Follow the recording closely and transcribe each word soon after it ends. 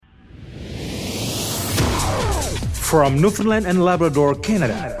From Newfoundland and Labrador,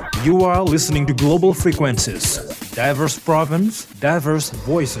 Canada, you are listening to Global Frequencies. Diverse province, diverse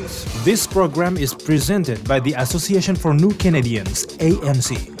voices. This program is presented by the Association for New Canadians,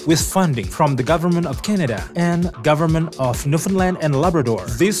 ANC, with funding from the Government of Canada and Government of Newfoundland and Labrador.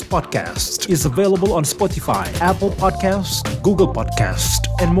 This podcast is available on Spotify, Apple Podcasts, Google Podcasts,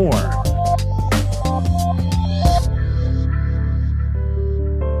 and more.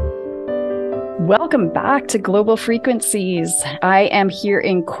 Welcome back to Global Frequencies. I am here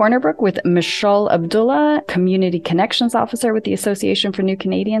in Corner Brook with Mishal Abdullah, Community Connections Officer with the Association for New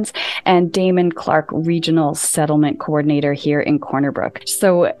Canadians, and Damon Clark, Regional Settlement Coordinator here in Corner Brook.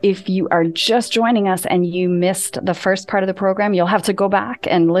 So if you are just joining us and you missed the first part of the program, you'll have to go back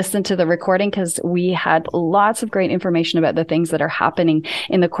and listen to the recording because we had lots of great information about the things that are happening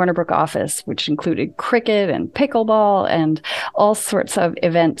in the Corner Brook office, which included cricket and pickleball and all sorts of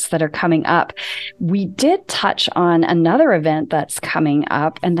events that are coming up. We did touch on another event that's coming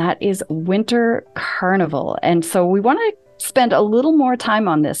up, and that is Winter Carnival. And so we want to spend a little more time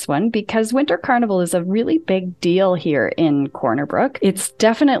on this one because Winter Carnival is a really big deal here in Corner Brook. It's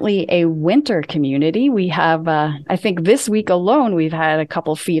definitely a winter community. We have, I think this week alone, we've had a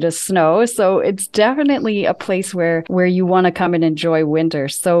couple feet of snow. So it's definitely a place where you want to come and enjoy winter.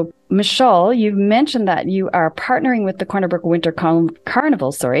 So Mishal, you've mentioned that you are partnering with the Corner Brook Winter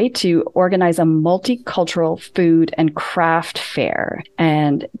Carnival, to organize a multicultural food and craft fair.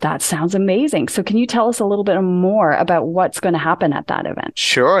 And that sounds amazing. So can you tell us a little bit more about what's going to happen at that event?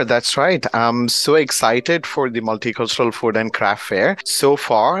 Sure, that's right. I'm so excited for the Multicultural Food and Craft Fair. So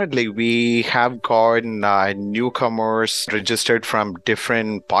far, we have got newcomers registered from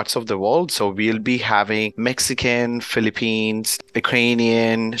different parts of the world. So we'll be having Mexican, Philippines,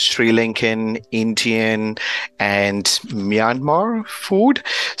 Ukrainian, Sri Lankan, Indian, and Myanmar food.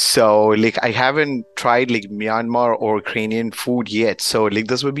 So I haven't tried Myanmar or Ukrainian food yet. So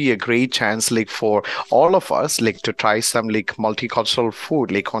this would be a great chance for all of us to try some multicultural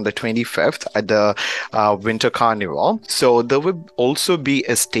food on the 25th at the Winter Carnival. So there will also be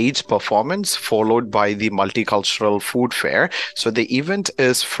a stage performance followed by the Multicultural Food Fair. So the event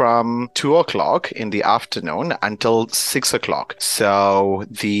is from 2 o'clock in the afternoon until 6 o'clock. So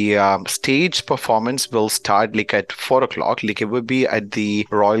the stage performance will start at 4 o'clock. It will be at the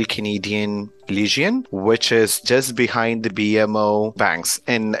Royal Canadian Legion, which is just behind the BMO banks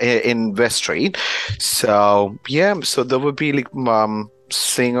in West Street. So so there will be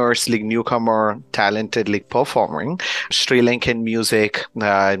singers, newcomer, talented, performing Sri Lankan music,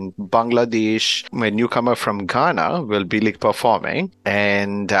 Bangladesh, a newcomer from Ghana will be performing,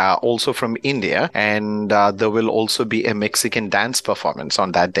 and also from India, and there will also be a Mexican dance performance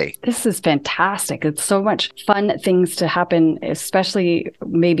on that day. This is fantastic. It's so much fun things to happen, especially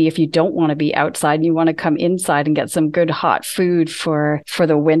maybe if you don't want to be outside and you want to come inside and get some good hot food for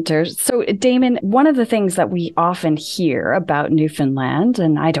the winter. So Damon, one of the things that we often hear about Newfoundland,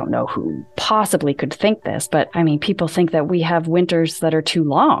 and I don't know who possibly could think this, but people think that we have winters that are too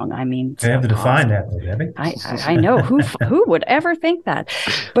long. They have to define that, Debbie. I know who would ever think that,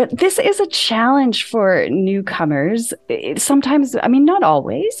 but this is a challenge for newcomers. Sometimes, not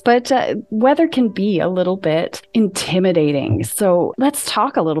always, but weather can be a little bit intimidating. So let's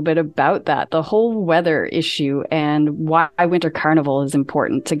talk a little bit about that, the whole weather issue, and why Winter Carnival is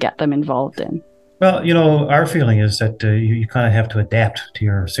important to get them involved in. Well, our feeling is that you kind of have to adapt to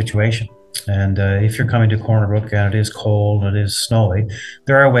your situation. And if you're coming to Corner Brook and it is cold and it is snowy,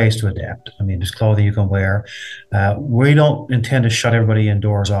 there are ways to adapt. There's clothing you can wear. We don't intend to shut everybody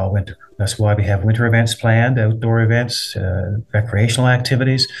indoors all winter. That's why we have winter events planned, outdoor events, recreational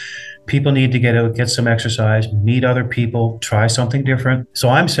activities. People need to get out, get some exercise, meet other people, try something different. So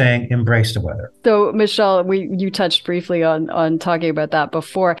I'm saying embrace the weather. So Mishal, you touched briefly on talking about that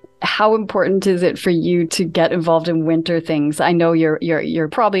before. How important is it for you to get involved in winter things? I know you're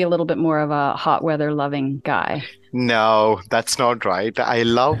probably a little bit more of a hot weather loving guy. No, that's not right. I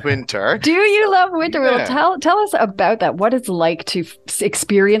love winter. Do you love winter? Yeah. Well, tell us about that. What it's like to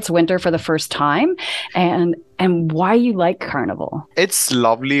experience winter for the first time, and why you like Carnival. It's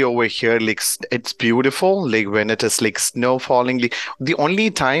lovely over here. It's beautiful. When it is snow falling. The only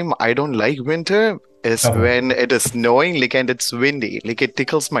time I don't like winter is when it is snowing, and it's windy, it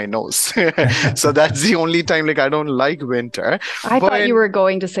tickles my nose. So that's the only time, I don't like winter. I thought you were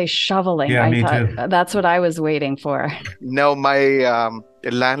going to say shoveling. Yeah, I me thought too. That's what I was waiting for. No, my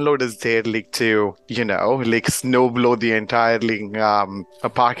landlord is there like to, like snow blow the entire like, a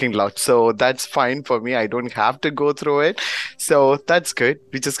parking lot. So that's fine for me. I don't have to go through it. So that's good.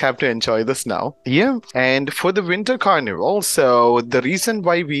 We just have to enjoy the snow. Yeah. And for the winter carnival, so the reason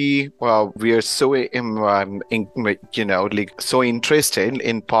why we are so like so interested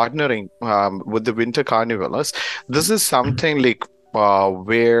in partnering with the winter carnival is this is something like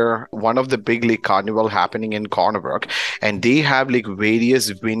where one of the big like carnival happening in Corner Brook, and they have like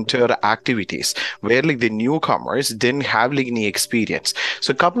various winter activities where like the newcomers didn't have like any experience.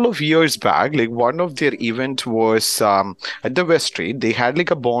 So a couple of years back, like one of their event was at the West Street. They had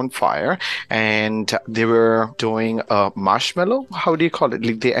like a bonfire and they were doing a marshmallow. How do you call it?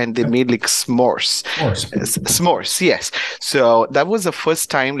 Like they made like s'mores. S'mores, yes. So that was the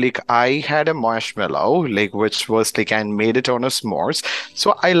first time like I had a marshmallow, like which was like and made it on a s'more.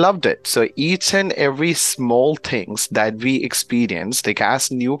 So I loved it. So each and every small things that we experience, like as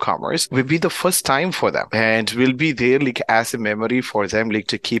newcomers, will be the first time for them and will be there like as a memory for them, like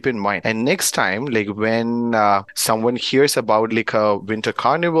to keep in mind. And next time, like when someone hears about like a winter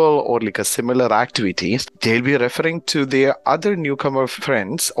carnival or like a similar activities, they'll be referring to their other newcomer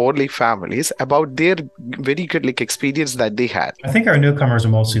friends or like families about their very good like experience that they had. I think our newcomers are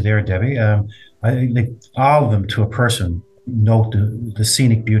mostly there, Debbie. I think all of them to a person note the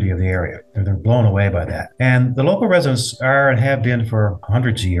scenic beauty of the area. They're blown away by that. And the local residents are and have been for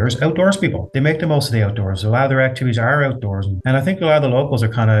hundreds of years outdoors people. They make the most of the outdoors. A lot of their activities are outdoors. And I think a lot of the locals are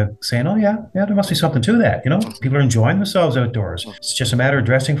kind of saying, oh yeah, there must be something to that. People are enjoying themselves outdoors. It's just a matter of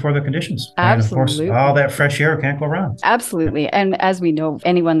dressing for the conditions. Absolutely. And of course, all that fresh air can't go wrong. Absolutely. And as we know,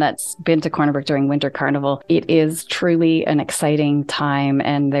 anyone that's been to Corner Brook during Winter Carnival, it is truly an exciting time.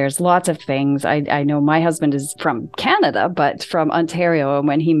 And there's lots of things. I know my husband is from Canada, but from Ontario. And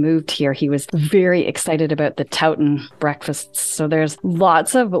when he moved here, he was very excited about the Towton breakfasts. So there's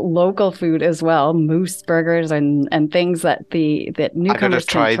lots of local food as well, moose burgers and things that newcomers can try. I gotta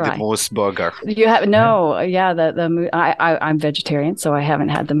try the moose burger. You have I'm vegetarian, so I haven't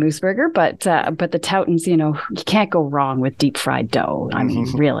had the moose burger, but the Towtons, you can't go wrong with deep fried dough. I mean,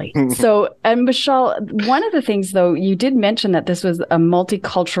 really. So, and Michelle, one of the things though, you did mention that this was a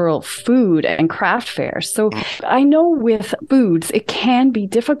multicultural food and craft fair. So I know with foods, it can be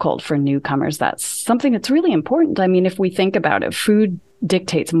difficult for newcomers. That's something that's really important. I mean, if we think about it, food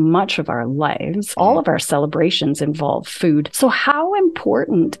dictates much of our lives. All of our celebrations involve food. So how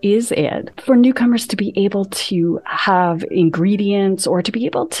important is it for newcomers to be able to have ingredients or to be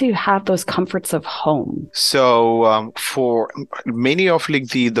able to have those comforts of home? So for many of like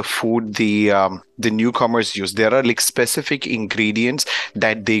the food, the newcomers use, there are like specific ingredients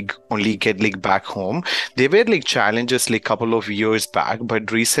that they only get like back home. There were like challenges like a couple of years back,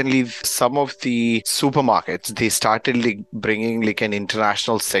 but recently some of the supermarkets, they started like bringing like an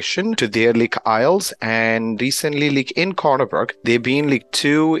international section to their like aisles. And recently like in Corner Brook, they've been like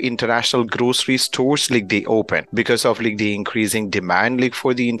 2 international grocery stores like they opened because of like the increasing demand like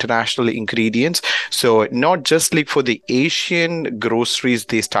for the international ingredients. So not just like for the Asian groceries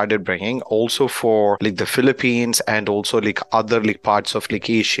they started bringing, also for like the Philippines and also like other like parts of like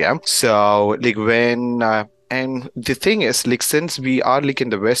Asia. So like when and the thing is, like, since we are like in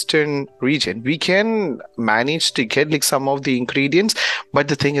the Western region, we can manage to get like some of the ingredients. But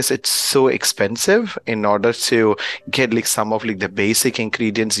the thing is, it's so expensive. In order to get like some of like the basic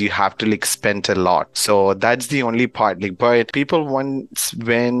ingredients, you have to like spend a lot. So that's the only part. Like, but people once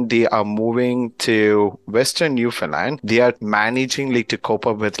when they are moving to Western Newfoundland, they are managing like to cope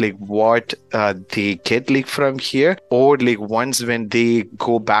up with like what they get like from here, or like once when they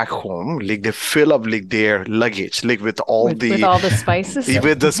go back home, like they fill up like their luggage like with all the spices.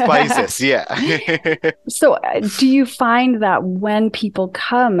 With the spices, yeah. So do you find that when people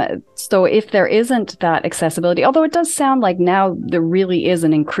come, so if there isn't that accessibility, although it does sound like now there really is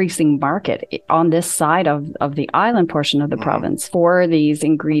an increasing market on this side of the island portion of the province for these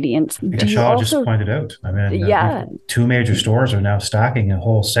ingredients. Shaw just pointed out. I mean, two major stores are now stocking a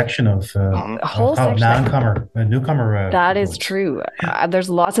whole section of newcomer. That is true.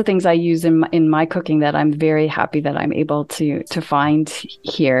 There's lots of things I use in my cooking that I'm very happy that I'm able to find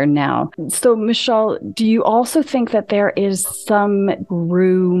here now. So, Michelle, do you also think that there is some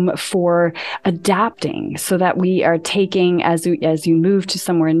room for adapting so that we are taking, as you move to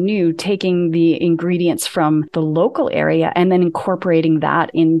somewhere new, taking the ingredients from the local area and then incorporating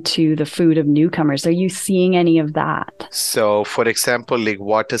that into the food of newcomers? Are you seeing any of that? So, for example, like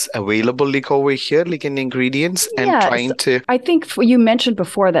what is available like over here, like in ingredients, and trying to... I think you mentioned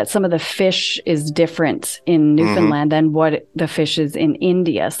before that some of the fish is different ingredients in Newfoundland than what the fish is in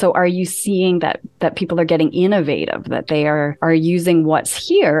India. So are you seeing that people are getting innovative, that they are using what's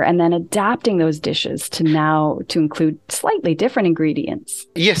here and then adapting those dishes to include slightly different ingredients?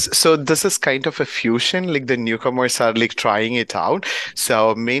 Yes, so this is kind of a fusion, like the newcomers are like trying it out.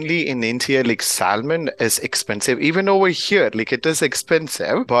 So mainly in India, like salmon is expensive. Even over here, like it is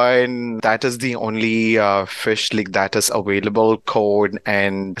expensive, but that is the only fish like that is available. Cod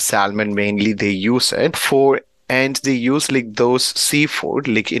and salmon mainly they use it for. And they use like those seafood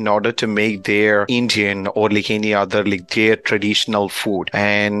like in order to make their Indian or like any other like their traditional food.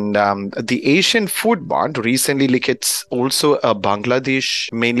 And the Asian Food Mart recently, like it's also a Bangladesh,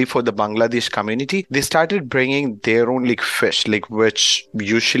 mainly for the Bangladesh community. They started bringing their own like fish, like which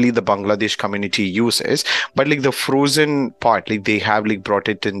usually the Bangladesh community uses, but like the frozen part, like they have like brought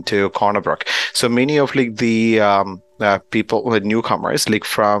it into Corner Brook. So many of like the people who are newcomers like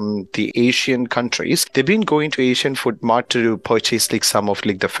from the Asian countries, they've been going to Asian Food Mart to purchase like some of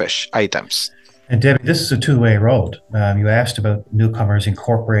like the fish items. And Debbie, this is a two-way road. You asked about newcomers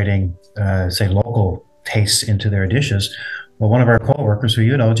incorporating, say, local tastes into their dishes. Well, one of our co-workers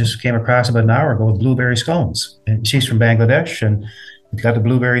who just came across about an hour ago with blueberry scones. And she's from Bangladesh and got the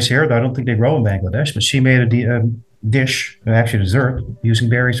blueberries here. I don't think they grow in Bangladesh, but she made a dish, actually dessert, using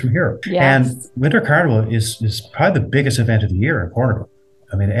berries from here. Yes. And Winter Carnival is probably the biggest event of the year in Corner Brook.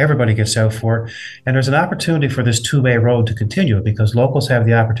 I mean, everybody gets out for it. And there's an opportunity for this two-way road to continue because locals have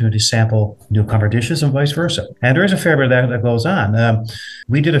the opportunity to sample newcomer dishes and vice versa. And there is a fair bit of that goes on.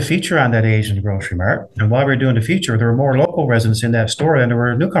 We did a feature on that Asian grocery mart. And while we were doing the feature, there were more local residents in that store than there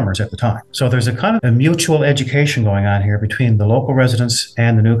were newcomers at the time. So there's a kind of a mutual education going on here between the local residents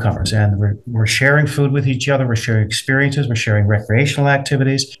and the newcomers. And we're sharing food with each other. We're sharing experiences. We're sharing recreational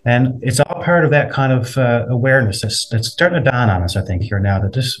activities. And it's all part of that kind of awareness that's starting to dawn on us, I think, here now,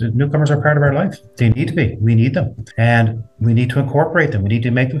 that newcomers are part of our life. They need to be. We need them. And we need to incorporate them. We need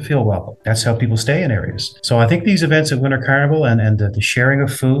to make them feel welcome. That's how people stay in areas. So I think these events at Winter Carnival and the sharing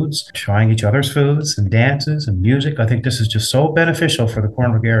of foods, trying each other's foods and dances and music, I think this is just so beneficial for the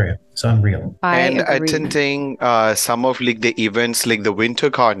Corner Brook area. It's unreal. And attending some of like the events like the Winter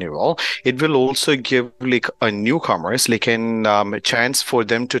Carnival, it will also give like a newcomers like a chance for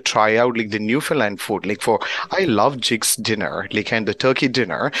them to try out like the Newfoundland food. Like I love Jig's dinner, like and the turkey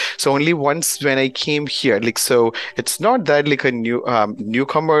dinner. So only once when I came here, like so it's not that like a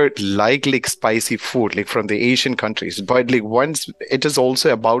newcomer like spicy food like from the Asian countries, but like once it is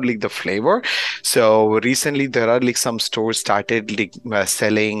also about like the flavor. So recently there are like some stores started like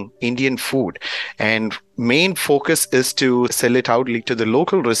selling Indian food, and main focus is to sell it out like to the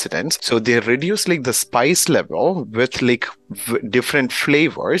local residents, so they reduce like the spice level with like different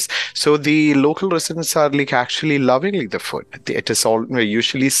flavors, so the local residents are like actually loving like the food. It is all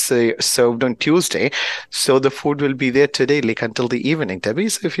usually served on Tuesday, so the food will be there today like until the evening. Debbie,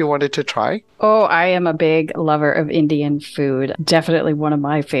 so if you wanted to try. Oh, I am a big lover of Indian food. Definitely one of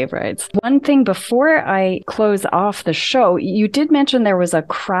my favorites. One thing before I close off the show, you did mention there was a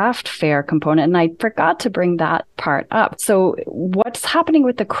craft fair component, and I forgot to bring that part up. So what's happening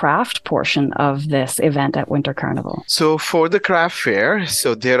with the craft portion of this event at Winter Carnival? So for the craft fair,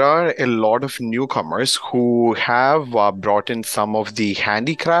 so there are a lot of newcomers who have brought in some of the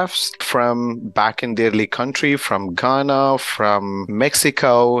handicrafts from back in their country, from Ghana, from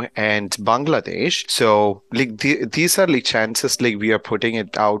Mexico and Bangladesh. So like these are like chances like we are putting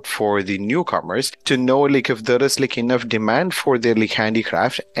it out for the newcomers to know like if there is like enough demand for their like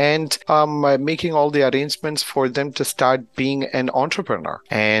handicraft, and making all the arrangements for them to start being an entrepreneur.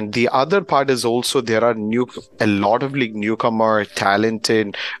 And the other part is also there are a lot of like newcomer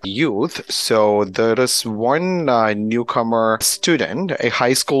talented youth. So there is one newcomer student, a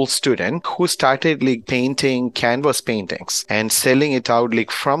high school student, who started like painting canvas paintings and selling it out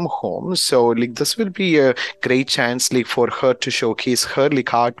like from home. So like this will be a great chance like for her to showcase her like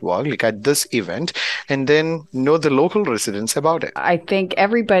artwork like at this event, and then know the local residents about it. I think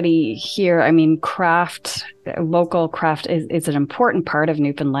everybody here, I mean, local craft is an important part of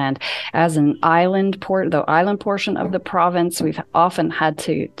Newfoundland. As an island the island portion of the province, we've often had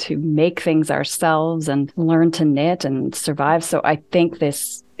to make things ourselves and learn to knit and survive. So I think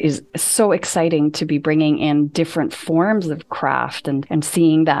this is so exciting to be bringing in different forms of craft and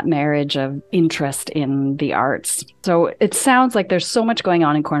seeing that marriage of interest in the arts. So it sounds like there's so much going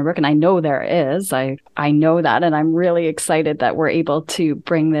on in Corner Brook, and I know there is. I know that, and I'm really excited that we're able to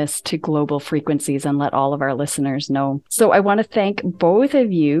bring this to global frequencies and let all of our listeners know. So I want to thank both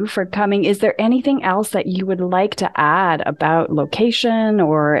of you for coming. Is there anything else that you would like to add about location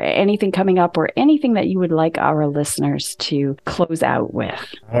or anything coming up or anything that you would like our listeners to close out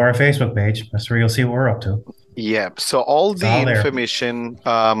with? Or our Facebook page. That's where you'll see what we're up to. Yeah, so all the all there. information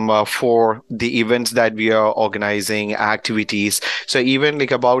for the events that we are organizing, activities. So even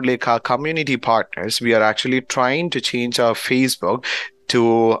like about like our community partners, we are actually trying to change our Facebook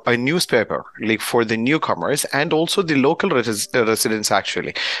to a newspaper, like for the newcomers and also the local residents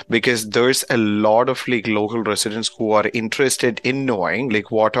actually, because there's a lot of like local residents who are interested in knowing like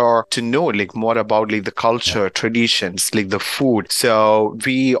what are to know like more about like the culture, traditions, like the food. So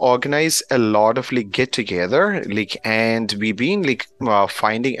we organize a lot of like get together, like, and we've been like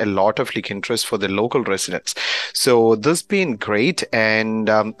finding a lot of like interest for the local residents. So this been great, and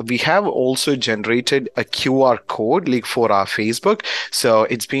we have also generated a QR code like for our Facebook. So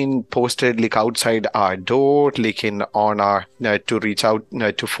it's been posted like outside our door, like on our to reach out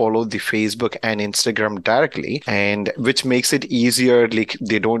to follow the Facebook and Instagram directly, and which makes it easier. Like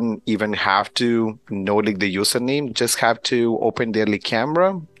they don't even have to know like the username, just have to open their like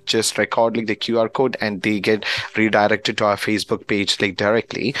camera, just record like the QR code, and they get redirected to our Facebook page like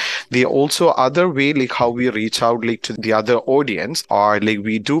directly. The also other way like how we reach out like to the other audience are like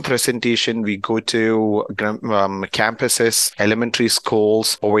we do presentation, we go to campuses, elementary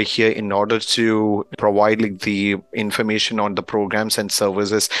schools over here in order to provide like the information on the programs and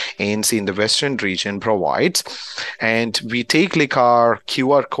services ANC in the Western region provides, and we take like our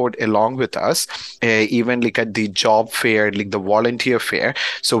QR code along with us, even like at the job fair, like the volunteer fair.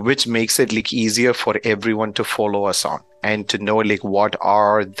 So which makes it like easier for everyone to follow us on and to know like what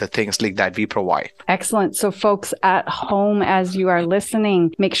are the things like that we provide. Excellent. So folks at home, as you are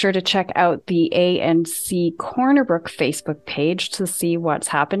listening, make sure to check out the ANC Corner Brook Facebook page to see what's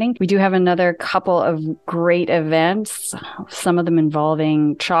happening. We do have another couple of great events, some of them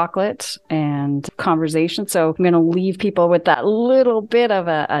involving chocolate and conversation. So I'm going to leave people with that little bit of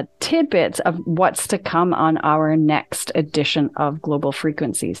a tidbit of what's to come on our next edition of Global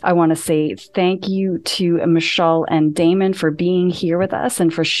Frequencies. I want to say thank you to Michelle and Damon for being here with us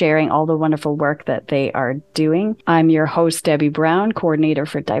and for sharing all the wonderful work that they are doing. I'm your host, Debbie Brown, Coordinator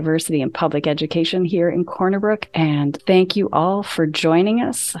for Diversity and Public Education here in Corner Brook, and thank you all for joining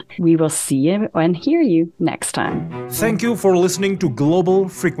us. We will see you and hear you next time. Thank you for listening to Global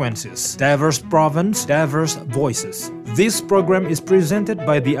Frequencies, Diverse Province, Diverse Voices. This program is presented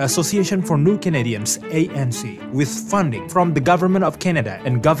by the Association for New Canadians, ANC, with funding from the Government of Canada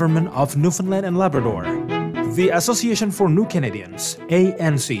and Government of Newfoundland and Labrador. The Association for New Canadians,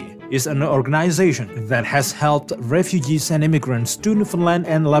 ANC, is an organization that has helped refugees and immigrants to Newfoundland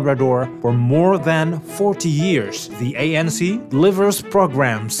and Labrador for more than 40 years. The ANC delivers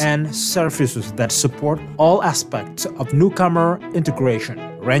programs and services that support all aspects of newcomer integration,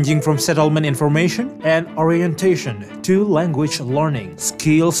 ranging from settlement information and orientation to language learning,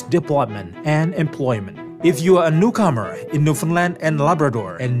 skills development, and employment. If you are a newcomer in Newfoundland and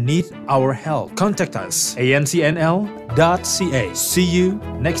Labrador and need our help, contact us, ancnl.ca. See you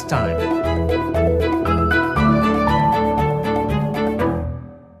next time.